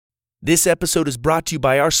This episode is brought to you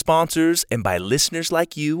by our sponsors and by listeners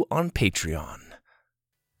like you on Patreon.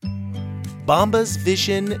 Bombas'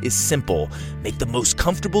 vision is simple. Make the most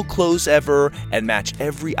comfortable clothes ever and match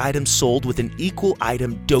every item sold with an equal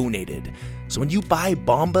item donated. So when you buy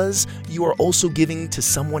Bombas, you are also giving to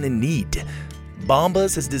someone in need.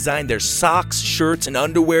 Bombas has designed their socks, shirts, and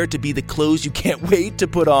underwear to be the clothes you can't wait to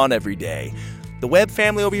put on every day. The Webb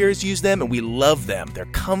family over here has used them, and we love them. They're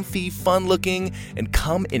comfy, fun-looking, and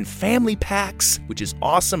come in family packs, which is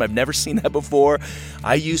awesome. I've never seen that before.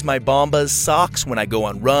 I use my Bombas socks when I go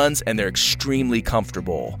on runs, and they're extremely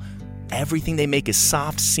comfortable. Everything they make is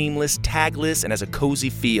soft, seamless, tagless, and has a cozy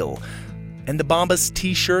feel. And the Bombas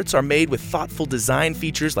t-shirts are made with thoughtful design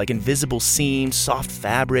features like invisible seams, soft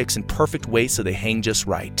fabrics, and perfect waist so they hang just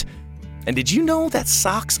right. And did you know that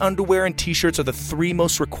socks, underwear, and t-shirts are the 3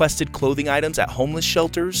 most requested clothing items at homeless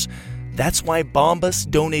shelters? That's why Bombas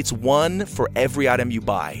donates 1 for every item you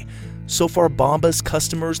buy. So far, Bombas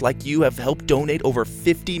customers like you have helped donate over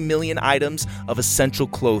 50 million items of essential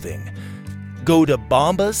clothing. Go to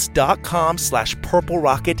bombas.com/Purple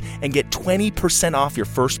Rocket and get 20% off your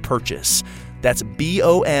first purchase. That's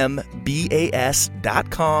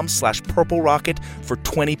BOMBAS.com/Purple Rocket for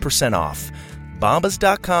 20% off.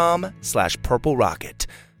 Bombas.com/Purple Rocket.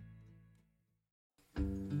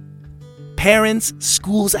 Parents,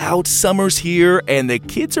 school's out, summer's here, and the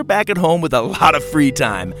kids are back at home with a lot of free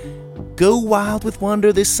time. Go wild with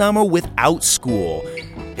wonder this summer with OutSchool.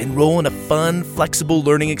 Enroll in a fun, flexible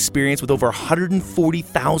learning experience with over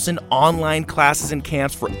 140,000 online classes and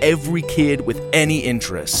camps for every kid with any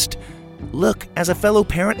interest. Look, as a fellow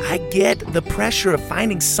parent, I get the pressure of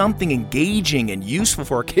finding something engaging and useful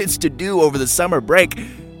for our kids to do over the summer break.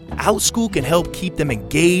 OutSchool can help keep them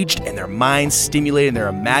engaged and their minds stimulated and their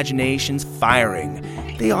imaginations firing.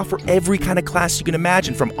 They offer every kind of class you can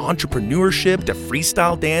imagine, from entrepreneurship to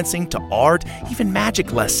freestyle dancing to art, even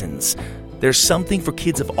magic lessons. There's something for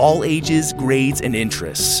kids of all ages, grades, and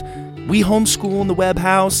interests. We homeschool in the Webb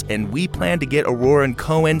house, and we plan to get Aurora and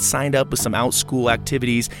Cohen signed up with some OutSchool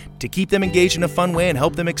activities to keep them engaged in a fun way and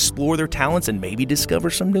help them explore their talents and maybe discover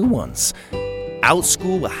some new ones.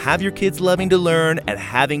 OutSchool will have your kids loving to learn and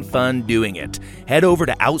having fun doing it. Head over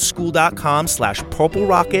to outschool.com/Purple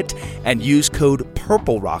Rocket and use code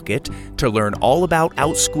Purple Rocket to learn all about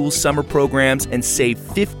OutSchool's summer programs and save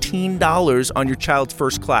 $15 on your child's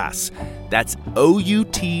first class. That's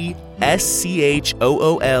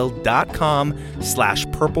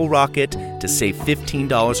OUTSCHOOL.com/Purple Rocket to save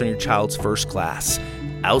 $15 on your child's first class.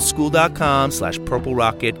 Outschool.com/Purple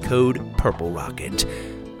Rocket, code Purple Rocket.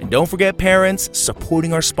 And don't forget, parents,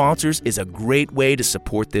 supporting our sponsors is a great way to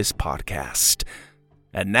support this podcast.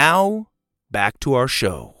 And now, back to our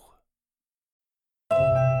show.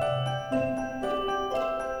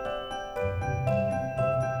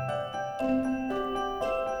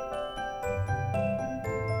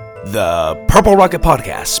 The Purple Rocket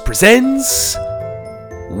Podcast presents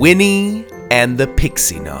Winnie and the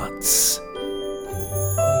Pixienauts.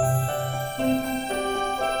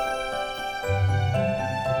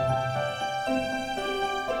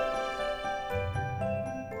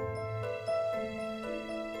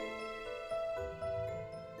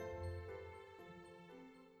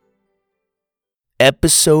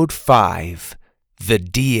 Episode 5, The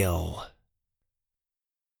Deal.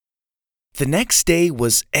 The next day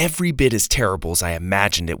was every bit as terrible as I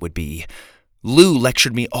imagined it would be. Lou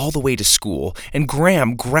lectured me all the way to school, and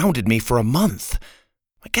Graham grounded me for a month.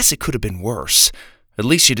 I guess it could have been worse. At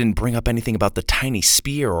least she didn't bring up anything about the tiny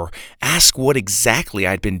spear or ask what exactly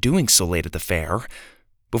I'd been doing so late at the fair.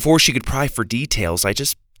 Before she could pry for details, I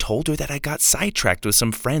just told her that I got sidetracked with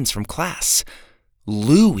some friends from class.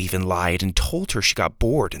 Lou even lied and told her she got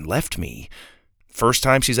bored and left me. First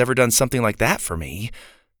time she's ever done something like that for me.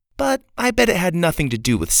 But I bet it had nothing to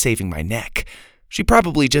do with saving my neck. She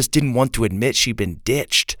probably just didn't want to admit she'd been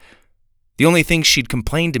ditched. The only thing she'd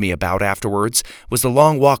complained to me about afterwards was the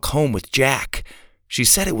long walk home with Jack. She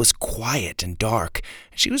said it was quiet and dark,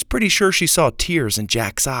 and she was pretty sure she saw tears in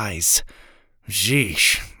Jack's eyes.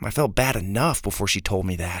 Sheesh, I felt bad enough before she told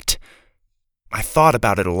me that. I thought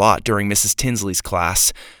about it a lot during Mrs. Tinsley's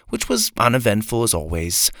class, which was uneventful as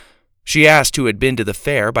always. She asked who had been to the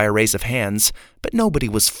fair by a raise of hands, but nobody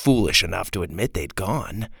was foolish enough to admit they'd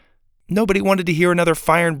gone. Nobody wanted to hear another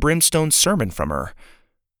fire and brimstone sermon from her.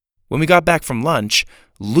 When we got back from lunch,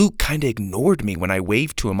 Luke kinda ignored me when I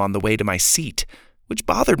waved to him on the way to my seat, which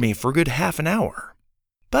bothered me for a good half an hour.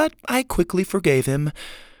 But I quickly forgave him.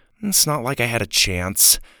 It's not like I had a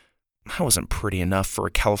chance. I wasn't pretty enough for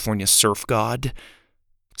a California surf god.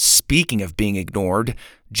 Speaking of being ignored,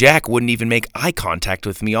 Jack wouldn't even make eye contact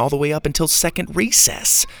with me all the way up until second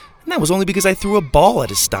recess. And that was only because I threw a ball at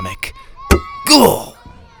his stomach. Gah!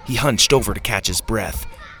 He hunched over to catch his breath.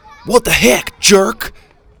 What the heck, jerk?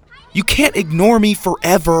 You can't ignore me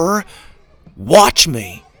forever. Watch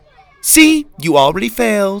me. See, you already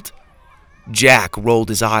failed. Jack rolled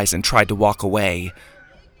his eyes and tried to walk away.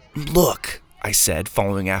 Look, I said,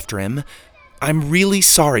 following after him. I'm really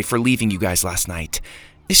sorry for leaving you guys last night.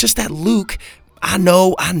 It's just that Luke... I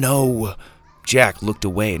know. Jack looked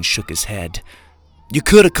away and shook his head. You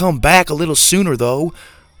could have come back a little sooner, though.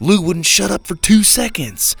 Lou wouldn't shut up for 2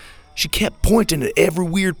 seconds. She kept pointing at every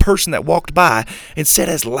weird person that walked by and said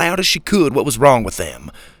as loud as she could what was wrong with them.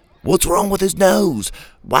 What's wrong with his nose?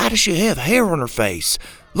 Why does she have hair on her face?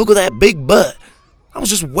 Look at that big butt. I was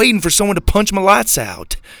just waiting for someone to punch my lights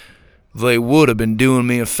out. They would have been doing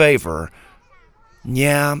me a favor.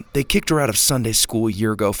 Yeah, they kicked her out of Sunday school a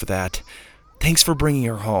year ago for that. Thanks for bringing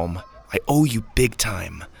her home. I owe you big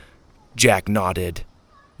time. Jack nodded.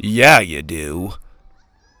 Yeah, you do.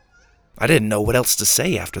 I didn't know what else to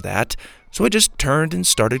say after that, so I just turned and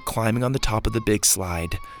started climbing on the top of the big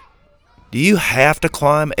slide. Do you have to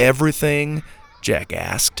climb everything? Jack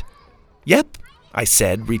asked. Yep, I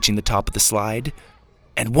said, reaching the top of the slide.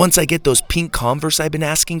 And once I get those pink Converse I've been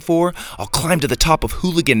asking for, I'll climb to the top of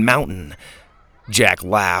Hooligan Mountain. Jack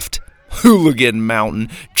laughed. Hooligan Mountain?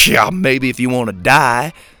 Yeah, maybe if you want to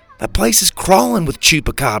die. That place is crawling with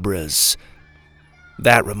chupacabras.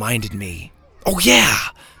 That reminded me. Oh yeah!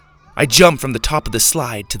 I jumped from the top of the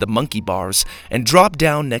slide to the monkey bars and dropped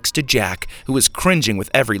down next to Jack, who was cringing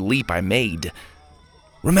with every leap I made.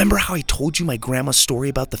 Remember how I told you my grandma's story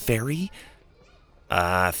about the fairy?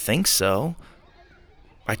 I think so.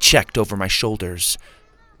 I checked over my shoulders.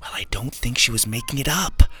 Well, I don't think she was making it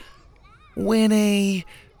up. Winnie,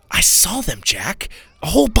 I saw them, Jack. A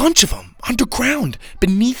whole bunch of them, underground,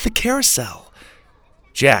 beneath the carousel.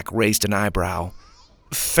 Jack raised an eyebrow.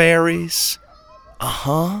 Fairies?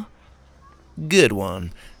 Uh-huh. Good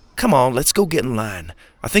one. Come on, let's go get in line.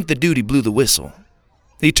 I think the duty blew the whistle.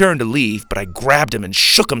 He turned to leave, but I grabbed him and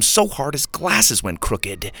shook him so hard his glasses went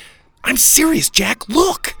crooked. I'm serious, Jack,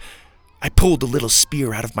 look! I pulled a little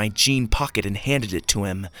spear out of my jean pocket and handed it to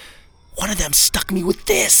him. One of them stuck me with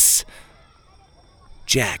this.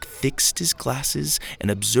 Jack fixed his glasses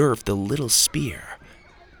and observed the little spear.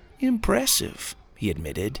 Impressive, he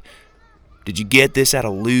admitted. Did you get this at a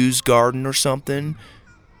Lou's garden or something?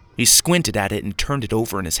 He squinted at it and turned it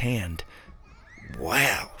over in his hand.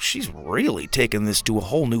 Wow, she's really taken this to a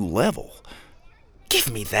whole new level.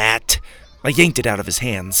 Give me that. I yanked it out of his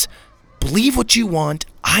hands. Believe what you want,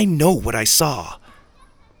 I know what I saw.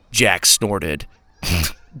 Jack snorted.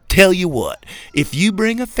 Tell you what, if you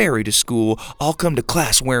bring a fairy to school, I'll come to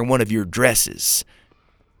class wearing one of your dresses.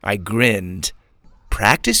 I grinned.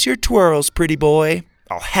 Practice your twirls, pretty boy.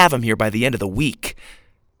 I'll have 'em here by the end of the week.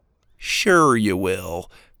 Sure you will,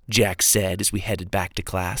 Jack said as we headed back to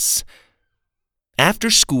class. After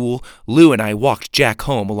school, Lou and I walked Jack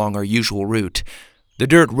home along our usual route. The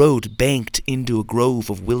dirt road banked into a grove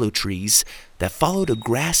of willow trees that followed a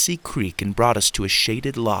grassy creek and brought us to a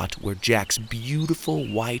shaded lot where Jack's beautiful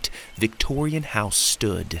white Victorian house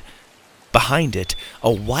stood. Behind it,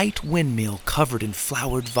 a white windmill covered in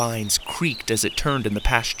flowered vines creaked as it turned in the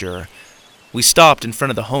pasture. We stopped in front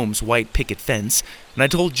of the home's white picket fence, and I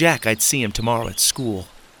told Jack I'd see him tomorrow at school.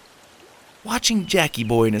 Watching Jackie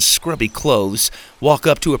boy in his scrubby clothes walk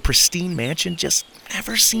up to a pristine mansion just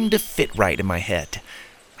never seemed to fit right in my head.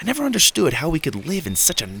 I never understood how he could live in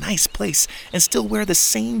such a nice place and still wear the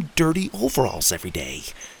same dirty overalls every day.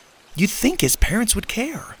 You'd think his parents would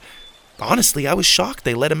care. Honestly, I was shocked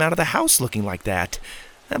they let him out of the house looking like that.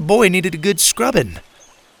 That boy needed a good scrubbing.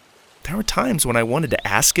 There were times when I wanted to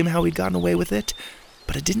ask him how he'd gotten away with it,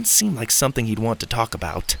 but it didn't seem like something he'd want to talk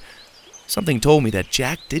about. Something told me that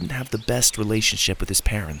Jack didn't have the best relationship with his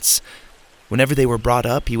parents. Whenever they were brought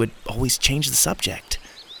up, he would always change the subject.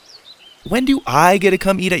 When do I get to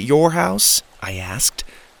come eat at your house? I asked.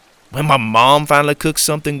 When my mom finally cooks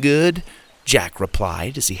something good, Jack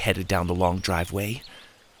replied as he headed down the long driveway.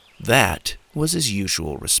 That was his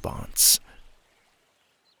usual response.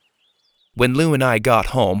 When Lou and I got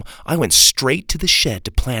home, I went straight to the shed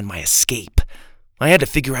to plan my escape. I had to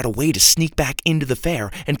figure out a way to sneak back into the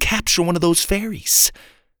fair and capture one of those fairies.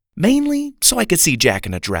 Mainly so I could see Jack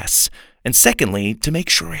in a dress, and secondly, to make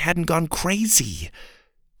sure I hadn't gone crazy.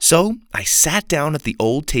 So I sat down at the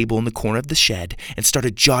old table in the corner of the shed and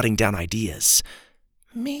started jotting down ideas.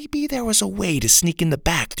 Maybe there was a way to sneak in the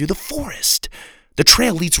back through the forest. The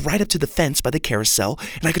trail leads right up to the fence by the carousel,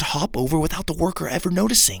 and I could hop over without the worker ever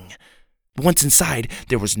noticing. Once inside,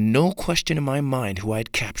 there was no question in my mind who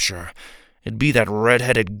I'd capture. It'd be that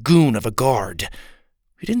red-headed goon of a guard.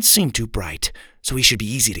 He didn't seem too bright, so he should be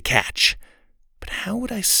easy to catch. But how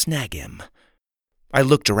would I snag him? I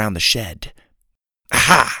looked around the shed.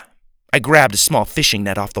 Aha! I grabbed a small fishing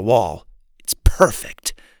net off the wall. It's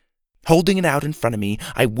perfect. Holding it out in front of me,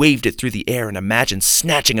 I waved it through the air and imagined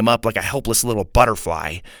snatching him up like a helpless little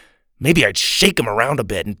butterfly. Maybe I'd shake him around a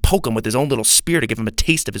bit and poke him with his own little spear to give him a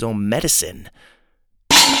taste of his own medicine.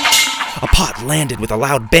 A pot landed with a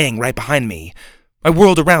loud bang right behind me. I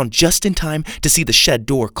whirled around just in time to see the shed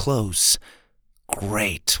door close.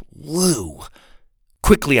 Great, Lou.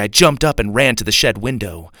 Quickly, I jumped up and ran to the shed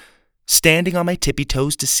window. Standing on my tippy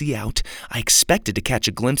toes to see out, I expected to catch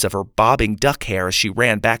a glimpse of her bobbing duck hair as she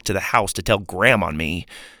ran back to the house to tell Gram on me.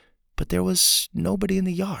 But there was nobody in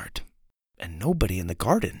the yard, and nobody in the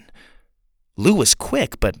garden. Lou was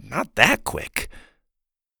quick, but not that quick.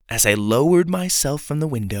 As I lowered myself from the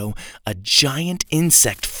window, a giant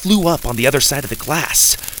insect flew up on the other side of the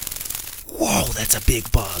glass. Whoa, that's a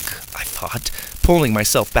big bug, I thought, pulling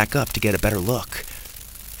myself back up to get a better look.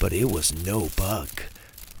 But it was no bug.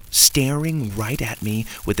 Staring right at me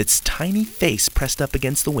with its tiny face pressed up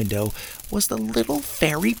against the window was the little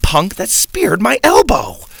fairy punk that speared my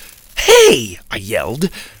elbow. Hey! I yelled.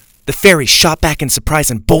 The fairy shot back in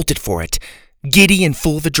surprise and bolted for it. Giddy and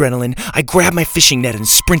full of adrenaline, I grabbed my fishing net and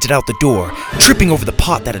sprinted out the door, tripping over the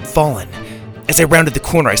pot that had fallen. As I rounded the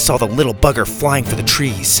corner, I saw the little bugger flying for the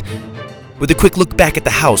trees. With a quick look back at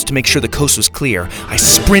the house to make sure the coast was clear, I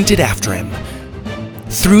sprinted after him.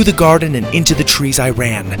 Through the garden and into the trees I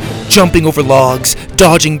ran, jumping over logs,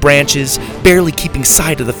 dodging branches, barely keeping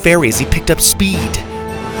sight of the fairy as he picked up speed.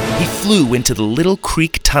 He flew into the little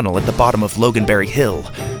creek tunnel at the bottom of Loganberry Hill.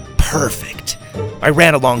 Perfect. I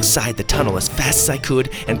ran alongside the tunnel as fast as I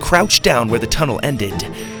could and crouched down where the tunnel ended.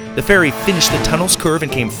 The fairy finished the tunnel's curve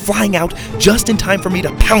and came flying out just in time for me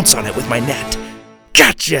to pounce on it with my net.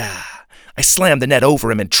 Gotcha! I slammed the net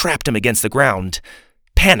over him and trapped him against the ground.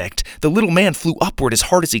 Panicked, the little man flew upward as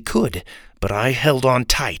hard as he could, but I held on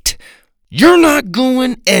tight. You're not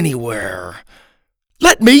going anywhere.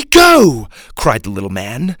 Let me go! Cried the little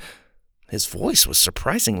man. His voice was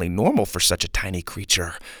surprisingly normal for such a tiny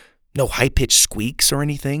creature. No high-pitched squeaks or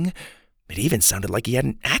anything. It even sounded like he had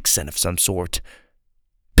an accent of some sort.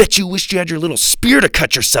 Bet you wished you had your little spear to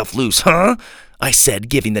cut yourself loose, huh? I said,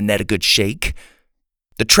 giving the net a good shake.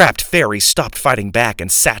 The trapped fairy stopped fighting back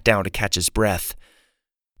and sat down to catch his breath.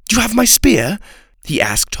 Do you have my spear? He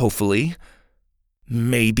asked hopefully.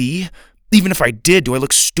 Maybe. Even if I did, do I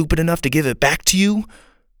look stupid enough to give it back to you?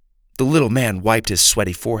 The little man wiped his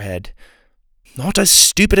sweaty forehead. Not as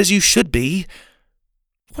stupid as you should be.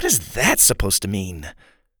 What is that supposed to mean?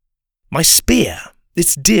 My spear.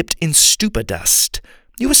 It's dipped in stupor dust.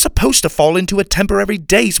 You were supposed to fall into a temporary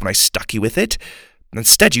daze when I stuck you with it.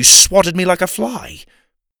 Instead, you swatted me like a fly.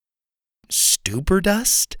 Stupor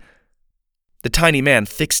dust? The tiny man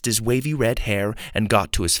fixed his wavy red hair and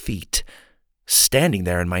got to his feet. Standing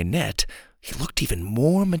there in my net, he looked even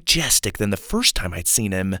more majestic than the first time I'd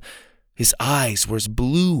seen him. His eyes were as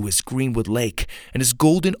blue as Greenwood Lake, and his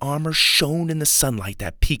golden armor shone in the sunlight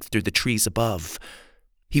that peeked through the trees above.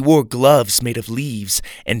 He wore gloves made of leaves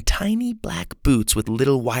and tiny black boots with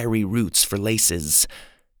little wiry roots for laces.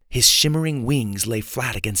 His shimmering wings lay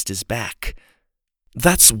flat against his back.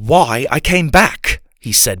 That's why I came back,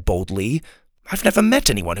 he said boldly. I've never met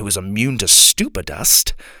anyone who is immune to stupor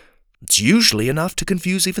dust. It's usually enough to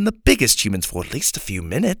confuse even the biggest humans for at least a few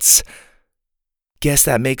minutes. Guess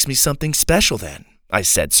that makes me something special then, I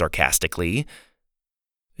said sarcastically.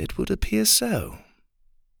 It would appear so.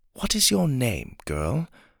 What is your name, girl?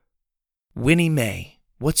 Winnie May.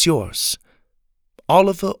 What's yours?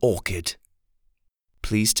 Oliver Orchid.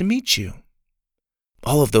 Pleased to meet you.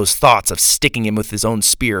 All of those thoughts of sticking him with his own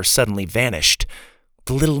spear suddenly vanished.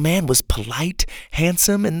 The little man was polite,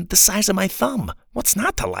 handsome, and the size of my thumb. What's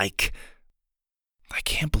not to like? I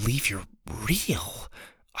can't believe you're real,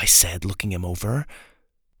 I said, looking him over.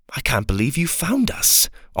 I can't believe you found us,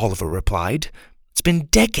 Oliver replied. It's been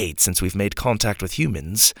decades since we've made contact with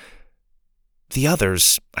humans. The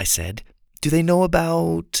others, I said, do they know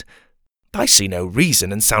about... I see no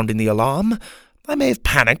reason in sounding the alarm. I may have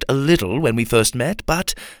panicked a little when we first met,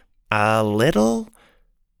 but... A little?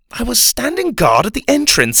 I was standing guard at the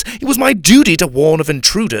entrance. It was my duty to warn of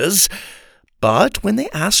intruders. But when they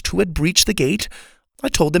asked who had breached the gate, I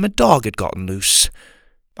told them a dog had gotten loose.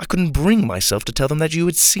 I couldn't bring myself to tell them that you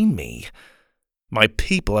had seen me. My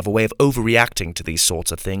people have a way of overreacting to these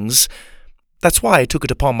sorts of things. That's why I took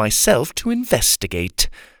it upon myself to investigate.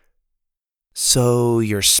 So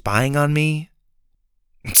you're spying on me?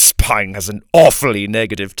 Spying has an awfully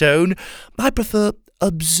negative tone. I prefer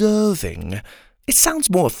observing. It sounds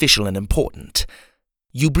more official and important.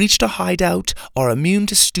 You breached a hideout, are immune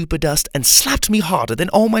to stupor dust, and slapped me harder than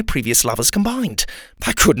all my previous lovers combined.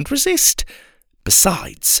 I couldn't resist.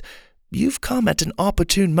 Besides, you've come at an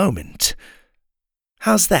opportune moment.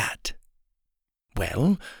 How's that?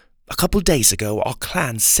 Well, a couple days ago our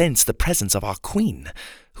clan sensed the presence of our queen,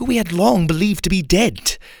 who we had long believed to be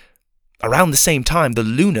dead. Around the same time, the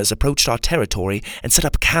Lunas approached our territory and set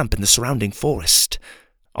up camp in the surrounding forest.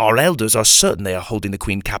 Our elders are certain they are holding the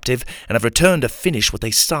queen captive and have returned to finish what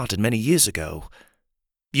they started many years ago.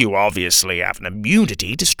 You obviously have an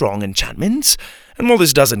immunity to strong enchantments, and while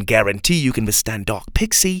this doesn't guarantee you can withstand Dark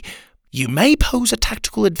Pixie, you may pose a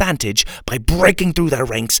tactical advantage by breaking through their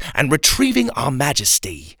ranks and retrieving our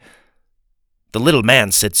majesty. The little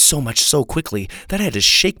man said so much so quickly that I had to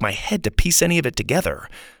shake my head to piece any of it together,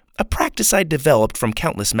 a practice I'd developed from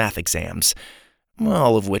countless math exams,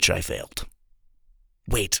 all of which I failed.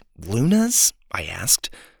 Wait, Lunas? I asked.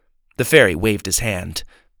 The fairy waved his hand.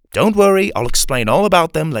 Don't worry, I'll explain all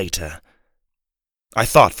about them later. I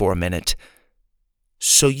thought for a minute.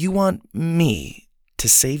 So you want me to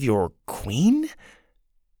save your queen?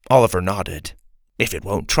 Oliver nodded. If it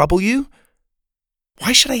won't trouble you?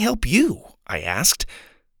 Why should I help you? I asked.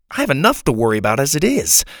 I have enough to worry about as it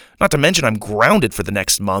is, not to mention I'm grounded for the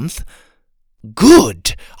next month.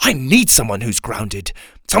 Good! I need someone who's grounded.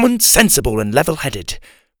 Someone sensible and level-headed.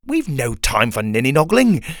 We've no time for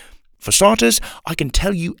ninny-noggling. For starters, I can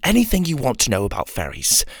tell you anything you want to know about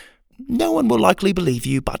fairies. No one will likely believe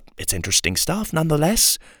you, but it's interesting stuff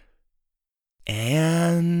nonetheless.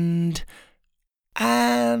 And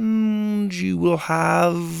you will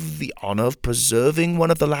have the honor of preserving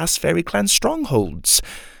one of the last fairy clan strongholds.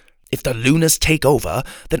 If the Lunas take over,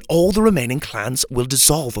 then all the remaining clans will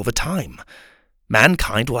dissolve over time.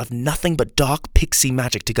 Mankind will have nothing but dark pixie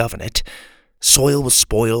magic to govern it. Soil will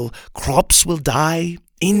spoil, crops will die,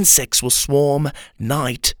 insects will swarm,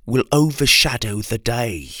 night will overshadow the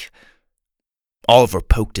day. Oliver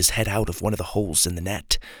poked his head out of one of the holes in the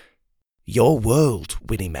net. Your world,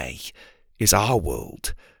 Winnie May, is our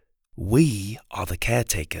world. We are the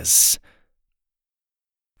caretakers.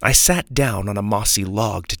 I sat down on a mossy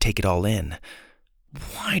log to take it all in.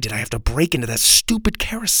 Why did I have to break into that stupid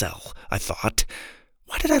carousel? I thought.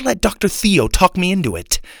 Why did I let Dr. Theo talk me into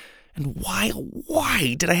it? And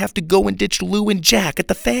why did I have to go and ditch Lou and Jack at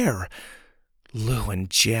the fair? Lou and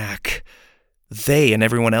Jack. They and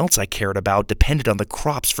everyone else I cared about depended on the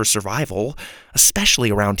crops for survival, especially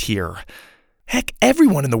around here. Heck,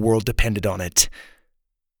 everyone in the world depended on it.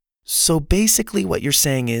 So basically what you're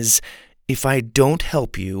saying is, if I don't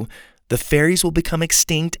help you, the fairies will become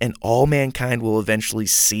extinct and all mankind will eventually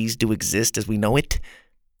cease to exist as we know it?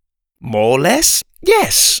 More or less,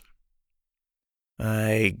 yes.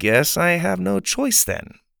 I guess I have no choice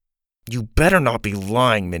then. You better not be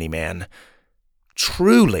lying, Mini-Man.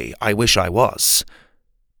 Truly, I wish I was.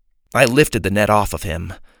 I lifted the net off of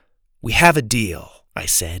him. We have a deal, I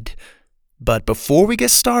said. But before we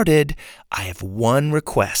get started, I have one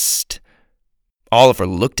request. Oliver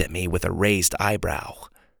looked at me with a raised eyebrow.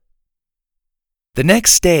 The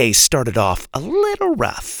next day started off a little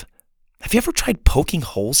rough. Have you ever tried poking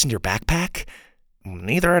holes in your backpack?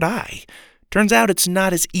 Neither had I. Turns out it's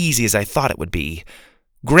not as easy as I thought it would be.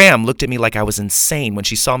 Graham looked at me like I was insane when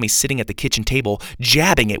she saw me sitting at the kitchen table,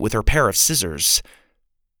 jabbing it with her pair of scissors.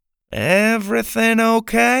 Everything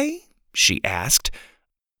okay? She asked.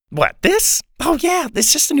 What, this? Oh yeah,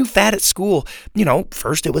 it's just a new fad at school. You know,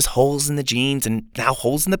 first it was holes in the jeans and now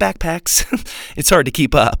holes in the backpacks. It's hard to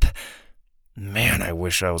keep up. Man, I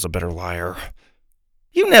wish I was a better liar.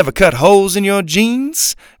 You never cut holes in your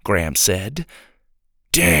jeans, Graham said.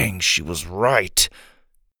 Dang, she was right.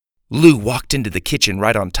 Lou walked into the kitchen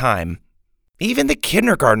right on time. Even the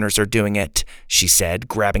kindergartners are doing it, she said,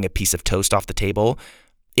 grabbing a piece of toast off the table.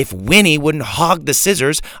 If Winnie wouldn't hog the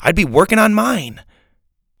scissors, I'd be working on mine.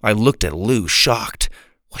 I looked at Lou, shocked.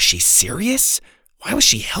 Was she serious? Why was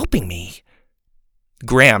she helping me?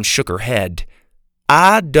 Graham shook her head.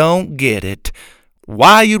 I don't get it.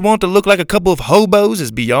 Why you'd want to look like a couple of hobos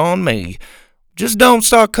is beyond me. Just don't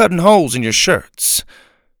start cutting holes in your shirts.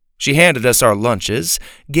 She handed us our lunches,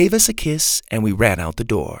 gave us a kiss, and we ran out the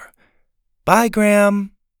door. Bye,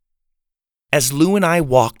 Graham. As Lou and I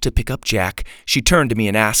walked to pick up Jack, she turned to me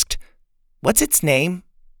and asked, What's its name?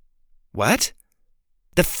 What?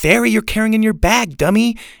 The fairy you're carrying in your bag,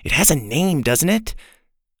 dummy. It has a name, doesn't it?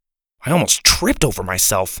 I almost tripped over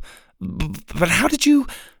myself. But how did you...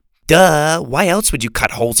 Duh, why else would you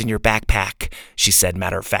cut holes in your backpack? She said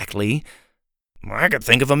matter-of-factly. I could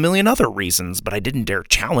think of a million other reasons, but I didn't dare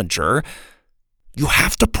challenge her. You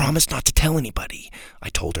have to promise not to tell anybody, I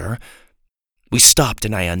told her. We stopped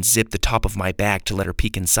and I unzipped the top of my bag to let her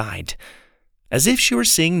peek inside. As if she were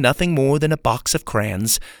seeing nothing more than a box of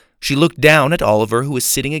crayons, she looked down at Oliver, who was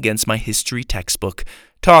sitting against my history textbook,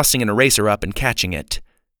 tossing an eraser up and catching it.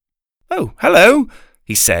 "Oh, hello,"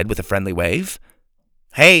 he said with a friendly wave.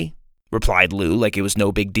 "Hey," replied Lou like it was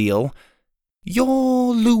no big deal.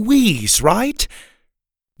 "You're Louise, right?"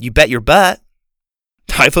 "You bet your butt."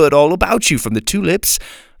 "I've heard all about you from the tulips.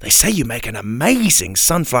 They say you make an amazing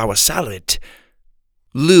sunflower salad."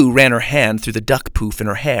 Lou ran her hand through the duck poof in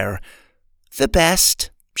her hair. "The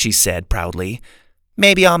best," she said proudly.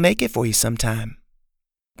 "Maybe I'll make it for you sometime."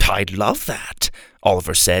 "I'd love that,"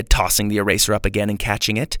 Oliver said, tossing the eraser up again and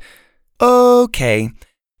catching it. "Okay."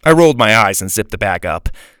 I rolled my eyes and zipped the bag up.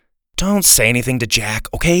 "Don't say anything to Jack,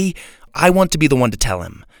 okay? I want to be the one to tell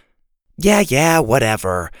him." Yeah,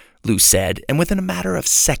 whatever," Lou said, and within a matter of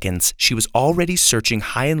seconds, she was already searching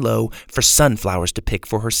high and low for sunflowers to pick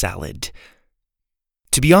for her salad.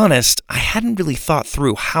 To be honest, I hadn't really thought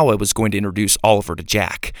through how I was going to introduce Oliver to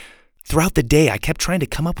Jack. Throughout the day, I kept trying to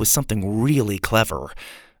come up with something really clever.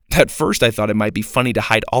 At first, I thought it might be funny to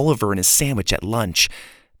hide Oliver in his sandwich at lunch,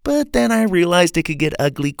 but then I realized it could get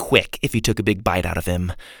ugly quick if you took a big bite out of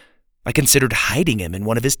him. I considered hiding him in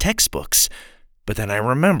one of his textbooks, but then I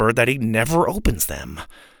remembered that he never opens them.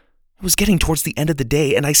 It was getting towards the end of the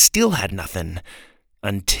day, and I still had nothing.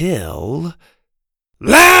 Until...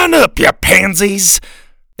 "Line up, you pansies!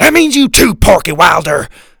 That means you too, Porky Wilder!"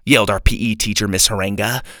 yelled our PE teacher, Miss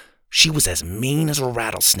Harenga. She was as mean as a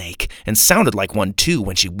rattlesnake, and sounded like one too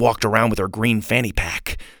when she walked around with her green fanny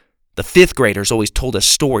pack. The fifth graders always told us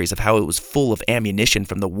stories of how it was full of ammunition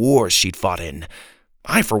from the wars she'd fought in.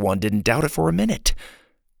 I, for one, didn't doubt it for a minute.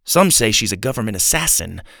 Some say she's a government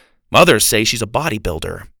assassin. Others say she's a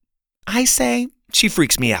bodybuilder. I say she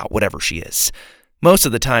freaks me out, whatever she is. Most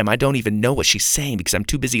of the time, I don't even know what she's saying because I'm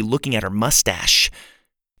too busy looking at her mustache.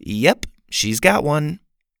 Yep, she's got one.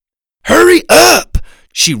 "Hurry up!"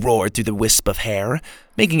 she roared through the wisp of hair,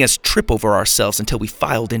 making us trip over ourselves until we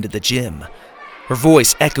filed into the gym. Her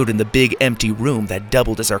voice echoed in the big empty room that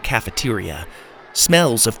doubled as our cafeteria.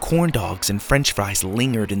 Smells of corn dogs and French fries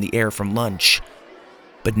lingered in the air from lunch.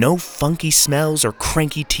 But no funky smells or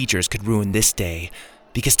cranky teachers could ruin this day,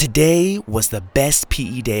 because today was the best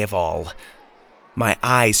PE day of all. My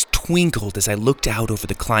eyes twinkled as I looked out over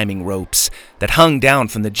the climbing ropes that hung down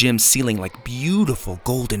from the gym ceiling like beautiful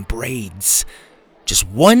golden braids. Just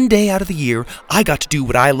one day out of the year, I got to do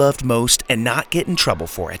what I loved most and not get in trouble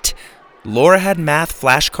for it. Laura had math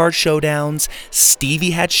flashcard showdowns,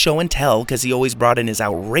 Stevie had show and tell because he always brought in his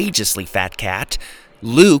outrageously fat cat,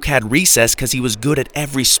 Luke had recess because he was good at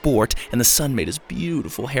every sport and the sun made his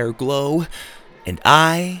beautiful hair glow, and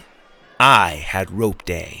I had rope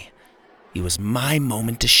day. It was my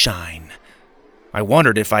moment to shine. I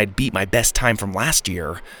wondered if I'd beat my best time from last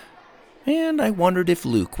year, and I wondered if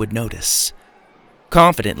Luke would notice.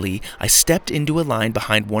 Confidently, I stepped into a line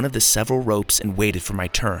behind one of the several ropes and waited for my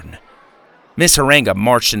turn. Miss Harenga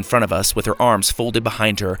marched in front of us with her arms folded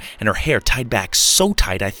behind her and her hair tied back so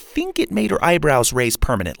tight I think it made her eyebrows raise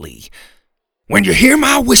permanently. "When you hear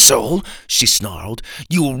my whistle," she snarled,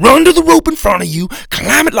 "you will run to the rope in front of you,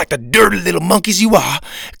 climb it like the dirty little monkeys you are,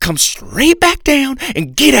 come straight back down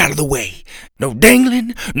and get out of the way. No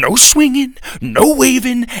dangling, no swinging, no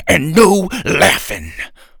waving, and no laughing.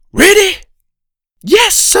 Ready?"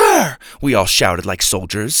 "Yes, sir!" we all shouted like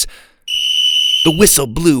soldiers. The whistle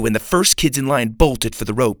blew and the first kids in line bolted for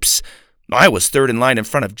the ropes. I was third in line in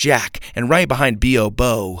front of Jack and right behind B.O.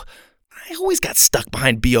 Bo. I always got stuck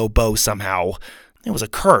behind B.O. Bo somehow. It was a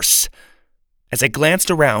curse. As I glanced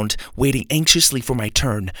around, waiting anxiously for my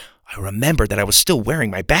turn, I remembered that I was still wearing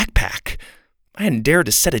my backpack. I hadn't dared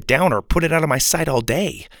to set it down or put it out of my sight all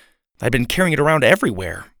day. I'd been carrying it around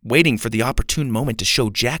everywhere, waiting for the opportune moment to show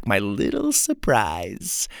Jack my little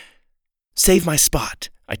surprise. "Save my spot,"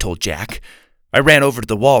 I told Jack. I ran over to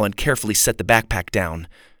the wall and carefully set the backpack down.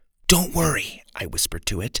 "Don't worry," I whispered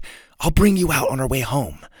to it. "I'll bring you out on our way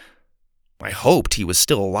home." I hoped he was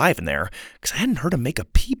still alive in there, because I hadn't heard him make a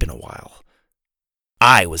peep in a while.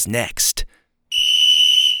 I was next.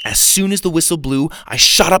 As soon as the whistle blew, I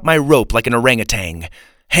shot up my rope like an orangutan.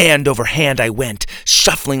 Hand over hand I went,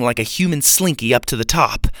 shuffling like a human slinky up to the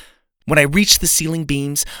top. When I reached the ceiling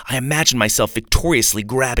beams, I imagined myself victoriously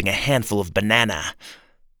grabbing a handful of banana.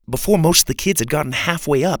 Before most of the kids had gotten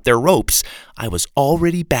halfway up their ropes, I was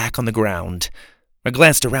already back on the ground. I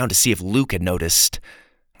glanced around to see if Luke had noticed.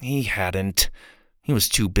 He hadn't. He was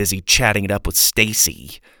too busy chatting it up with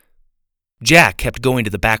Stacy. Jack kept going to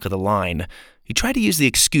the back of the line. He tried to use the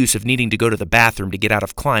excuse of needing to go to the bathroom to get out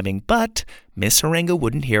of climbing, but Miss Harenga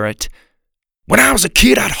wouldn't hear it. "When I was a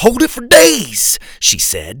kid, I'd hold it for days," she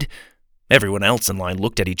said. Everyone else in line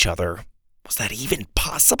looked at each other. Was that even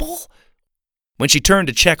possible? When she turned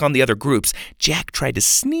to check on the other groups, Jack tried to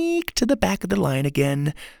sneak to the back of the line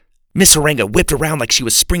again. Miss Harenga whipped around like she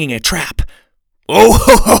was springing a trap. "Oh,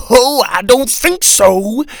 ho, ho, ho, I don't think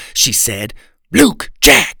so," she said. "Luke,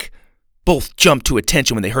 Jack." Both jumped to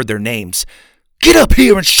attention when they heard their names. "Get up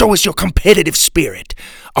here and show us your competitive spirit.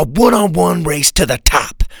 A one-on-one race to the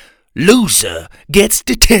top. Loser gets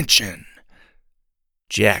detention."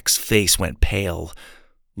 Jack's face went pale.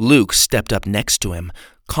 Luke stepped up next to him,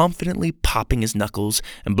 confidently popping his knuckles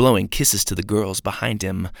and blowing kisses to the girls behind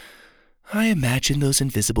him. I imagined those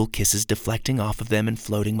invisible kisses deflecting off of them and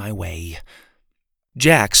floating my way.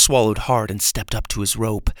 Jack swallowed hard and stepped up to his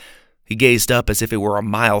rope. He gazed up as if it were a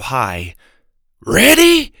mile high.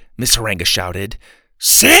 "Ready?" Miss Harenga shouted.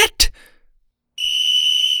 "Set!"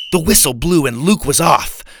 The whistle blew and Luke was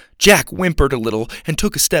off. Jack whimpered a little and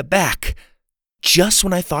took a step back. Just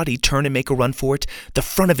when I thought he'd turn and make a run for it, the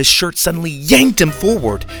front of his shirt suddenly yanked him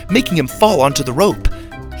forward, making him fall onto the rope.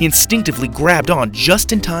 He instinctively grabbed on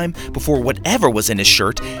just in time before whatever was in his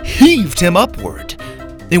shirt heaved him upward.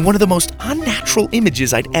 In one of the most unnatural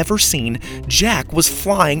images I'd ever seen, Jack was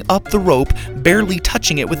flying up the rope, barely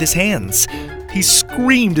touching it with his hands. He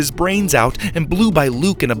screamed his brains out and blew by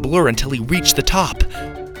Luke in a blur until he reached the top.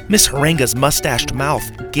 Miss Harenga's mustached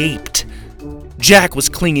mouth gaped. Jack was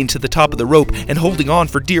clinging to the top of the rope and holding on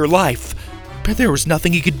for dear life, but there was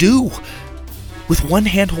nothing he could do. With one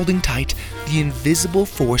hand holding tight, the invisible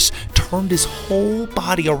force turned his whole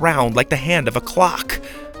body around like the hand of a clock.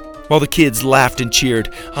 While the kids laughed and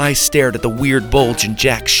cheered, I stared at the weird bulge in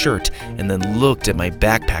Jack's shirt and then looked at my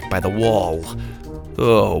backpack by the wall.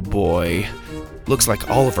 Oh boy. Looks like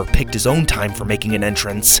Oliver picked his own time for making an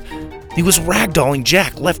entrance. He was ragdolling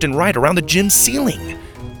Jack left and right around the gym ceiling.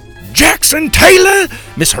 "Jackson Taylor!"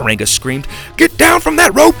 Miss Harenga screamed. "Get down from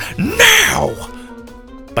that rope now!"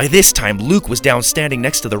 By this time, Luke was down standing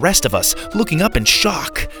next to the rest of us, looking up in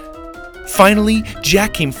shock. Finally,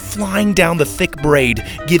 Jack came flying down the thick braid,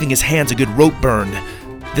 giving his hands a good rope burn.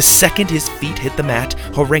 The second his feet hit the mat,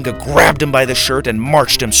 Harenga grabbed him by the shirt and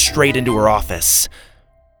marched him straight into her office.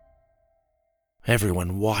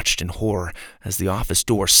 Everyone watched in horror as the office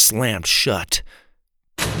door slammed shut.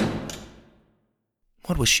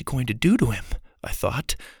 What was she going to do to him? I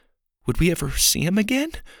thought. Would we ever see him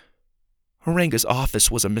again? Harenga's office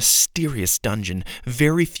was a mysterious dungeon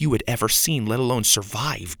very few had ever seen, let alone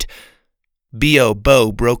survived. B.O.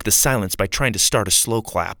 Bo broke the silence by trying to start a slow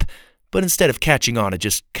clap, but instead of catching on, it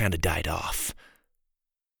just kind of died off.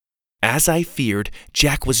 As I feared,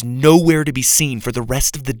 Jack was nowhere to be seen for the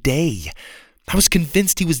rest of the day. I was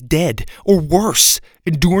convinced he was dead, or worse,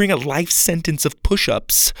 enduring a life sentence of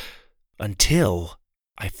push-ups. Until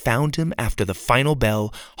I found him after the final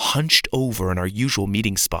bell, hunched over in our usual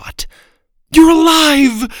meeting spot. "You're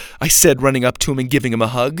alive!" I said, running up to him and giving him a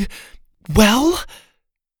hug. "Well?"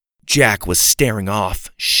 Jack was staring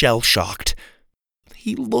off, shell-shocked.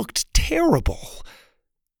 He looked terrible.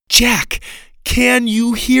 "Jack, can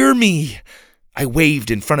you hear me?" I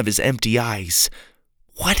waved in front of his empty eyes.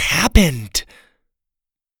 "What happened?"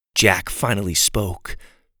 Jack finally spoke.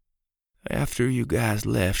 "After you guys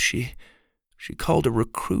left, she called a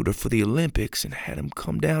recruiter for the Olympics and had him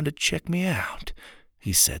come down to check me out,"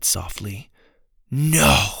 he said softly.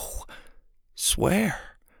 "No."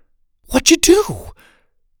 "Swear." "What'd you do?"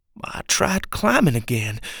 "I tried climbing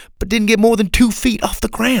again, but didn't get more than 2 feet off the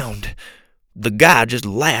ground. The guy just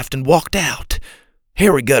laughed and walked out.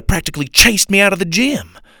 Hairy Gut practically chased me out of the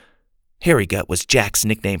gym." Hairy Gut was Jack's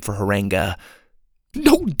nickname for Harenga.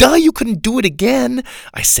 "No, duh, you couldn't do it again,"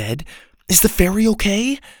 I said. "Is the fairy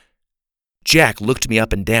okay?" Jack looked me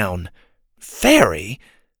up and down. "Fairy?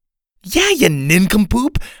 Yeah, you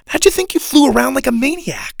nincompoop. How'd you think you flew around like a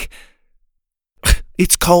maniac?"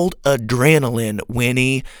 "It's called adrenaline,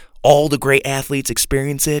 Winnie. All the great athletes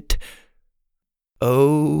experience it."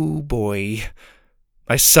 Oh, boy.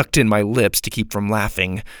 I sucked in my lips to keep from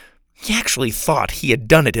laughing. He actually thought he had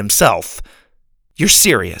done it himself. "You're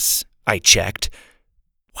serious?" I checked.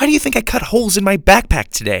 "Why do you think I cut holes in my backpack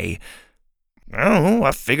today?" "I don't know.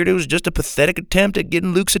 I figured it was just a pathetic attempt at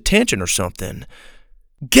getting Luke's attention or something."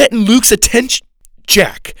 "Getting Luke's attention?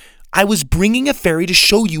 Jack, I was bringing a fairy to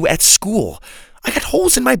show you at school. I got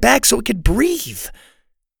holes in my bag so it could breathe."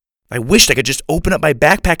 I wished I could just open up my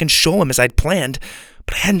backpack and show him as I'd planned,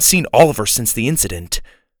 but I hadn't seen Oliver since the incident.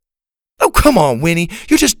 "Oh, come on, Winnie.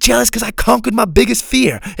 You're just jealous because I conquered my biggest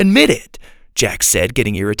fear. Admit it," Jack said,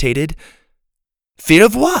 getting irritated. "Fear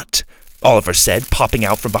of what?" Oliver said, popping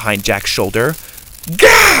out from behind Jack's shoulder.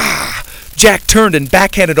 "Gah!" Jack turned and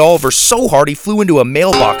backhanded Oliver so hard he flew into a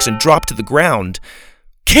mailbox and dropped to the ground.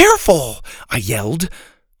 "Careful!" I yelled.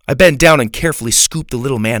 I bent down and carefully scooped the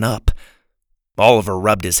little man up. Oliver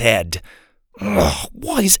rubbed his head. "Ugh,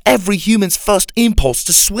 why is every human's first impulse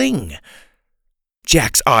to swing?"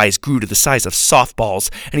 Jack's eyes grew to the size of softballs,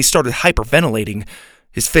 and he started hyperventilating.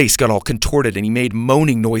 His face got all contorted, and he made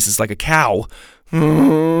moaning noises like a cow.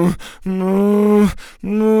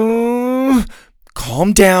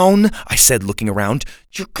 "Calm down," I said, looking around.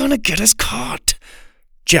 "You're gonna get us caught."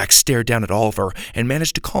 Jack stared down at Oliver and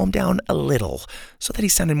managed to calm down a little, so that he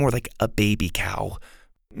sounded more like a baby cow.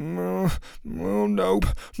 "Nope,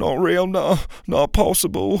 not real, not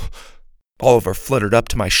possible." Oliver fluttered up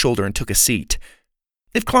to my shoulder and took a seat.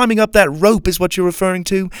 "If climbing up that rope is what you're referring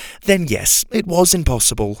to, then yes, it was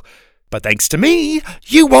impossible. But thanks to me,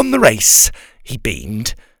 you won the race," he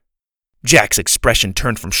beamed. Jack's expression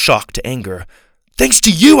turned from shock to anger. "Thanks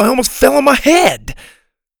to you, I almost fell on my head.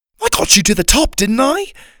 I got you to the top, didn't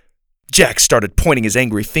I?" Jack started pointing his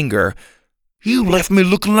angry finger. "You left me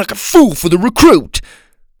looking like a fool for the recruit.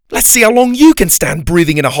 Let's see how long you can stand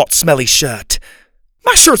breathing in a hot, smelly shirt."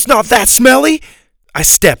 "My shirt's not that smelly." I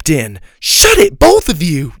stepped in. "Shut it, both of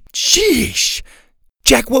you. Sheesh."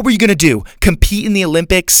 "Jack, what were you going to do? Compete in the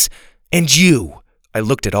Olympics? And you," I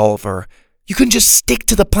looked at Oliver, "you couldn't just stick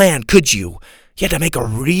to the plan, could you? You had to make a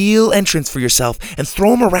real entrance for yourself and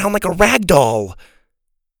throw him around like a rag doll."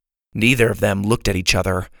 Neither of them looked at each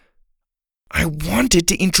other. "I wanted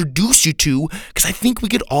to introduce you two because I think we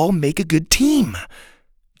could all make a good team.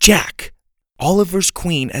 Jack, Oliver's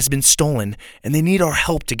queen has been stolen and they need our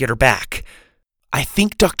help to get her back. I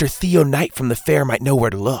think Dr. Theo Knight from the fair might know where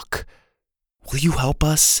to look. Will you help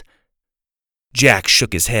us?" Jack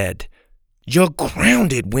shook his head. "You're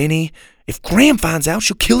grounded, Winnie. If Graham finds out,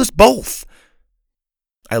 she'll kill us both."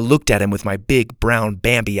 I looked at him with my big brown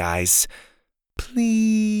Bambi eyes.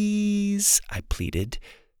 "Please," I pleaded.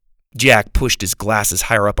 Jack pushed his glasses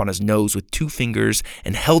higher up on his nose with 2 fingers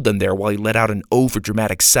and held them there while he let out an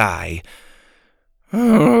overdramatic sigh.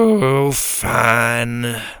 "Oh,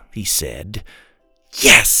 fine," he said.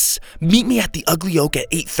 "Yes! Meet me at the Ugly Oak at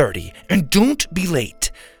 8:30, and don't be late."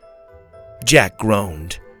 Jack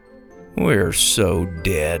groaned. "We're so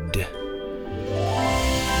dead."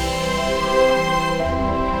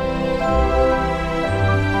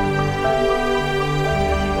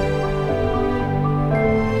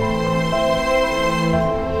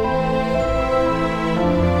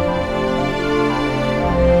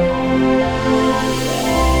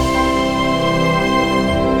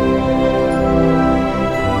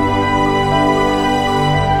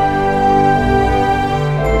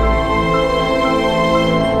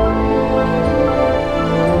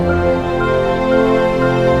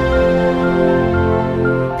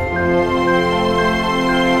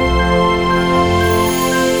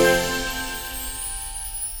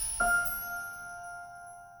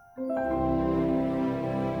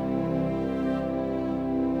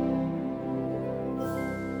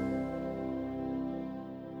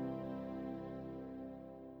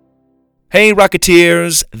 Hey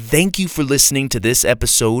Rocketeers, thank you for listening to this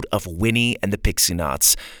episode of Winnie and the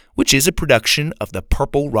Pixienauts, which is a production of the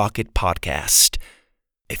Purple Rocket Podcast.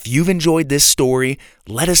 If you've enjoyed this story,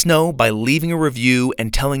 let us know by leaving a review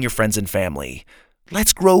and telling your friends and family.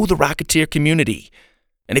 Let's grow the Rocketeer community.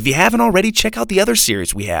 And if you haven't already, check out the other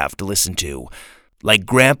series we have to listen to, like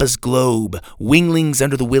Grandpa's Globe, Winglings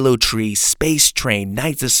Under the Willow Tree, Space Train,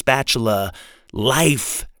 Knights of Spatula,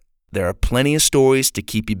 Life. There are plenty of stories to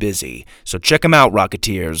keep you busy, so check them out,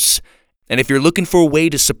 Rocketeers. And if you're looking for a way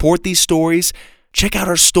to support these stories, check out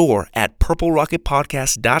our store at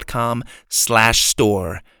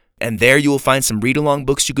purplerocketpodcast.com/store. And there you will find some read-along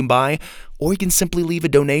books you can buy, or you can simply leave a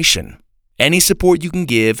donation. Any support you can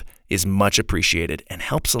give is much appreciated and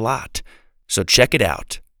helps a lot. So check it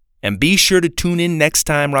out. And be sure to tune in next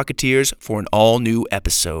time, Rocketeers, for an all-new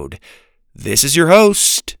episode. This is your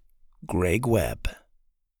host, Greg Webb.